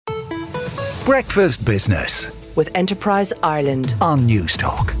Breakfast Business with Enterprise Ireland on News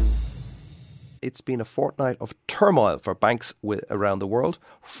Talk. It's been a fortnight of turmoil for banks around the world.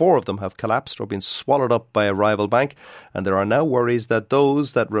 4 of them have collapsed or been swallowed up by a rival bank, and there are now worries that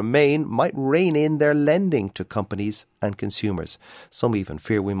those that remain might rein in their lending to companies and consumers. Some even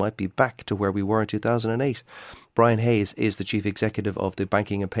fear we might be back to where we were in 2008. Brian Hayes is the Chief Executive of the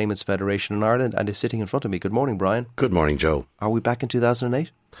Banking and Payments Federation in Ireland and is sitting in front of me. Good morning, Brian. Good morning, Joe. Are we back in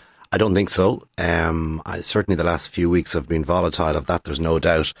 2008? I don't think so. Certainly the last few weeks have been volatile. Of that, there's no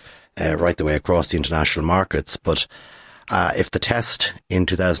doubt, right the way across the international markets. But if the test in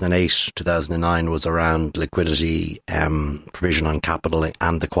 2008, 2009 was around liquidity, provision on capital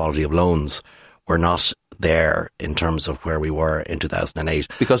and the quality of loans, we're not there in terms of where we were in 2008.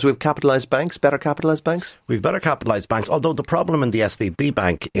 Because we've capitalised banks, better capitalised banks? We've better capitalised banks, although the problem in the SVB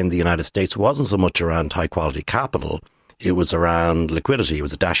bank in the United States wasn't so much around high quality capital. It was around liquidity. It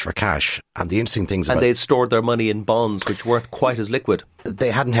was a dash for cash. And the interesting things and they'd stored their money in bonds which weren't quite as liquid. They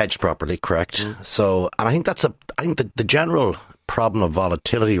hadn't hedged properly, correct. So, and I think the general problem of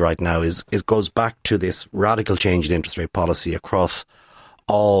volatility right now is goes back to this radical change in interest rate policy across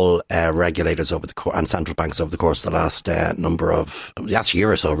all regulators and central banks over the course of the last last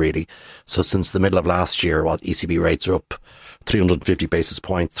year or so, really. So since the middle of last year, ECB rates are up 350 basis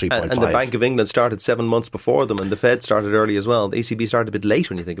points, 3.5. And the Bank of England started 7 months before them, and the Fed started early as well. The ECB started a bit late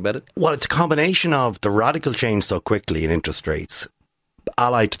when you think about it. Well, it's a combination of the radical change so quickly in interest rates,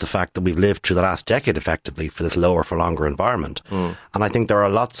 allied to the fact that we've lived through the last decade effectively for this lower for longer environment. And I think there are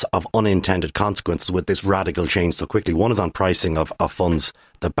lots of unintended consequences with this radical change so quickly. One is on pricing of funds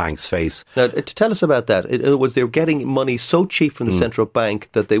that banks face. Now, to tell us about that, it was they were getting money so cheap from the central bank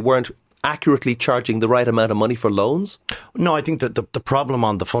that they weren't accurately charging the right amount of money for loans? No, I think that the problem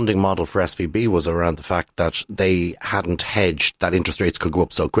on the funding model for SVB was around the fact that they hadn't hedged that interest rates could go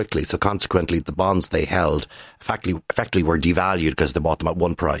up so quickly. So consequently, the bonds they held effectively were devalued because they bought them at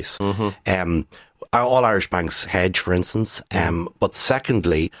one price. All Irish banks hedge, for instance. But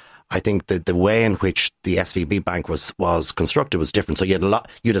secondly, I think that the way in which the SVB bank was constructed was different. So you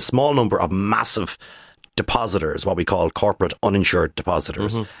had a small number of massive depositors, what we call corporate uninsured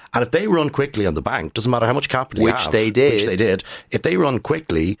depositors. And if they run quickly on the bank, doesn't matter how much capital you have. Which they did. If they run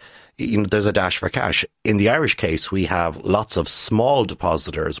quickly, there's a dash for cash. In the Irish case, we have lots of small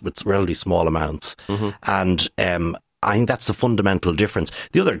depositors with relatively small amounts. And I think that's the fundamental difference.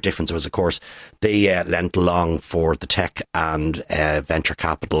 The other difference was, of course, they lent along for the tech and venture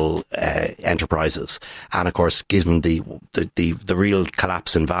capital enterprises. And, of course, given the real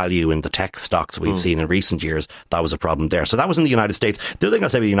collapse in value in the tech stocks we've seen in recent years, that was a problem there. So that was in the United States. The other thing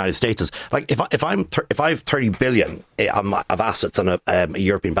I'll say about the United States is, like, if I have 30 billion of assets on a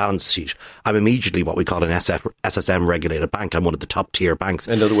European balance sheet, I'm immediately what we call an SSM regulated bank. I'm one of the top tier banks.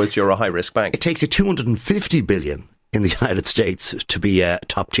 In other words, you're a high risk bank. It takes you 250 billion in the United States to be a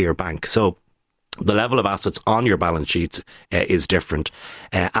top tier bank. So the level of assets on your balance sheets is different.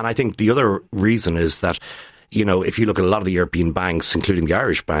 And I think the other reason is that, if you look at a lot of the European banks, including the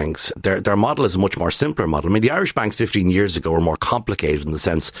Irish banks, their model is a much more simpler model. I mean, the Irish banks 15 years ago were more complicated in the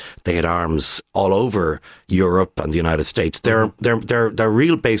sense they had arms all over Europe and the United States. Their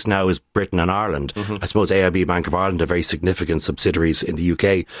real base now is Britain and Ireland. I suppose AIB Bank of Ireland are very significant subsidiaries in the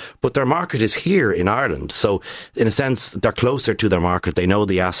UK, but their market is here in Ireland. So in a sense, they're closer to their market. They know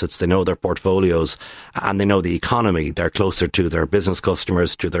the assets, they know their portfolios, and they know the economy. They're closer to their business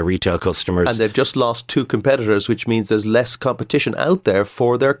customers, to their retail customers. And they've just lost 2 competitors, which means there's less competition out there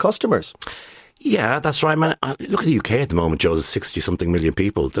for their customers. Yeah, that's right, man. Look at the UK at the moment, Joe. There's 60-something million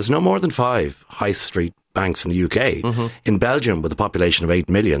people. There's no more than 5 high street banks in the UK. In Belgium, with a population of 8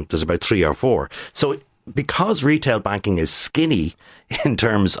 million, there's about 3 or 4. So because retail banking is skinny in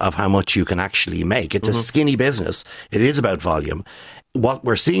terms of how much you can actually make, it's a skinny business. It is about volume. What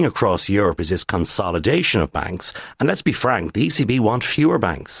we're seeing across Europe is this consolidation of banks. And let's be frank, the ECB want fewer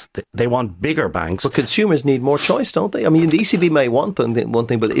banks. They want bigger banks. But consumers need more choice, don't they? I mean, the ECB may want one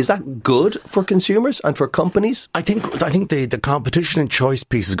thing, but is that good for consumers and for companies? I think the competition and choice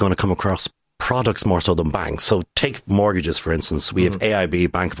piece is going to come across products more so than banks. So take mortgages, for instance. We have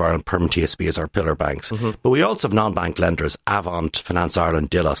AIB, Bank of Ireland, Permanent TSB as our pillar banks. But we also have non-bank lenders, Avant, Finance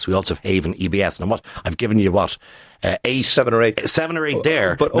Ireland, Dillos. We also have Haven, EBS. And I've given you seven or eight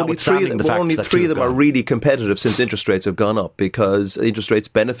there. But only three of them are really competitive since interest rates have gone up, because interest rates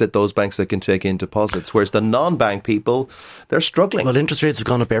benefit those banks that can take in deposits, whereas the non-bank people, they're struggling. Well, interest rates have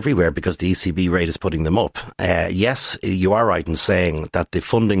gone up everywhere because the ECB rate is putting them up. Yes, you are right in saying that the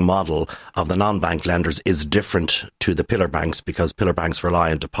funding model of the non-bank lenders is different to the pillar banks, because pillar banks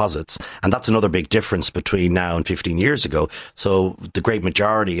rely on deposits, and that's another big difference between now and 15 years ago. So the great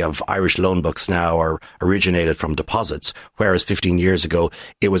majority of Irish loan books now are originated from deposits, whereas 15 years ago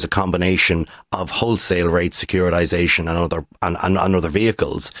it was a combination of wholesale rate securitization and other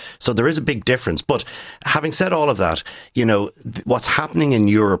vehicles. So there is a big difference. But having said all of that, what's happening in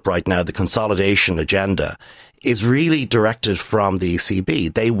Europe right now, the consolidation agenda, is really directed from the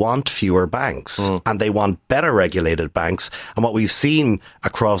ECB. They want fewer banks and they want better regulated banks. And what we've seen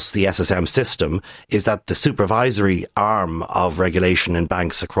across the SSM system is that the supervisory arm of regulation in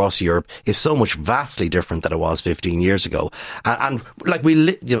banks across Europe is so much vastly different than it was 15 years ago. And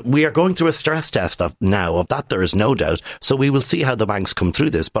we are going through a stress test of that, there is no doubt. So we will see how the banks come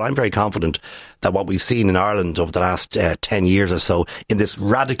through this. But I'm very confident that what we've seen in Ireland over the last 10 years or so in this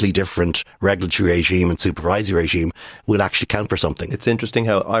radically different regulatory regime and supervisory regime will actually count for something. It's interesting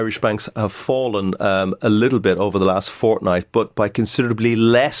how Irish banks have fallen a little bit over the last fortnight, but by considerably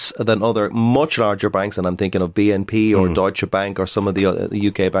less than other much larger banks, and I'm thinking of BNP or Deutsche Bank or some of the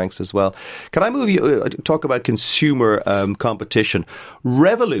UK banks as well. Can I move you talk about consumer competition?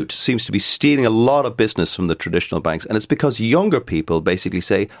 Revolut seems to be stealing a lot of business from the traditional banks, and it's because younger people basically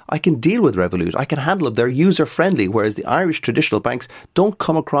say, I can deal with Revolut, I can handle them, they're user friendly, whereas the Irish traditional banks don't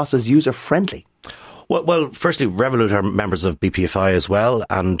come across as user friendly. Well, firstly, Revolut are members of BPFI as well,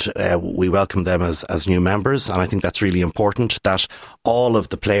 and we welcome them as new members. And I think that's really important, that all of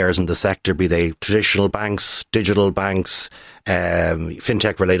the players in the sector, be they traditional banks, digital banks,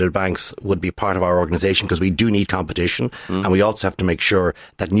 fintech-related banks, would be part of our organisation, because we do need competition. And we also have to make sure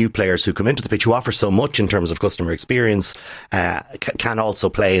that new players who come into the pitch, who offer so much in terms of customer experience, can also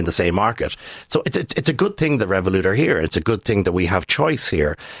play in the same market. So it's a good thing that Revolut are here. It's a good thing that we have choice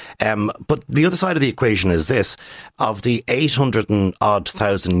here. But the other side of the equation is this: of the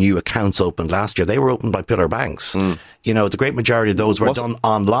 800,000 new accounts opened last year, they were opened by pillar banks. The great majority of those were done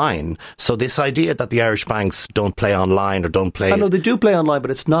online. So this idea that the Irish banks don't play online or don't play... I know they do play online,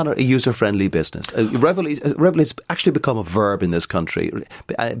 but it's not a user-friendly business. Revolut's actually become a verb in this country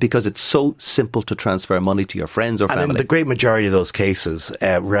because it's so simple to transfer money to your friends or family. And in the great majority of those cases,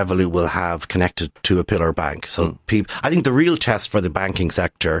 Revolut will have connected to a pillar bank. So I think the real test for the banking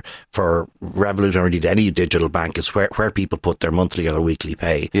sector, for Revolut or indeed any digital bank, is where people put their monthly or their weekly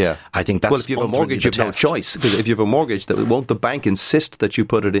pay. Yeah. I think that's... Well, if you have a mortgage, you have no choice. Because if you have a mortgage, won't the bank insist that you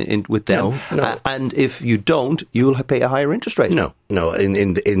put it in with them? No. And if you don't, you'll pay a higher interest rate. No.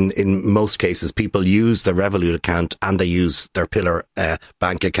 In most cases, people use their Revolut account and they use their pillar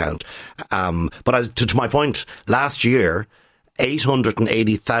bank account. But to my point, last year,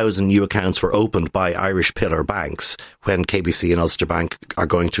 880,000 new accounts were opened by Irish pillar banks when KBC and Ulster Bank are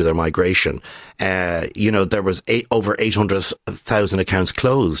going through their migration. There was over 800,000 accounts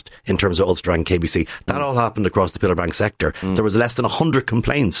closed in terms of Ulster and KBC. That all happened across the pillar bank sector. There was less than 100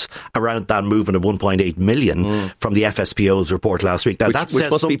 complaints around that movement of 1.8 million from the FSPO's report last week. Now, that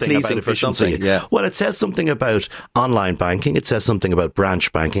says something about efficiency. Yeah. Well, it says something about online banking. It says something about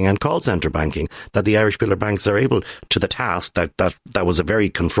branch banking and call centre banking, that the Irish pillar banks are able to the task that was a very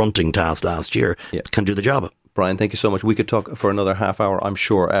confronting task last year, can do the job. Brian, thank you so much. We could talk for another half hour, I'm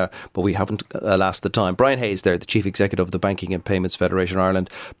sure, but we haven't lasted the time. Brian Hayes there, the Chief Executive of the Banking and Payments Federation Ireland.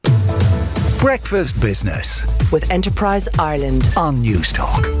 Breakfast Business with Enterprise Ireland on News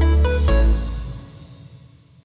Talk.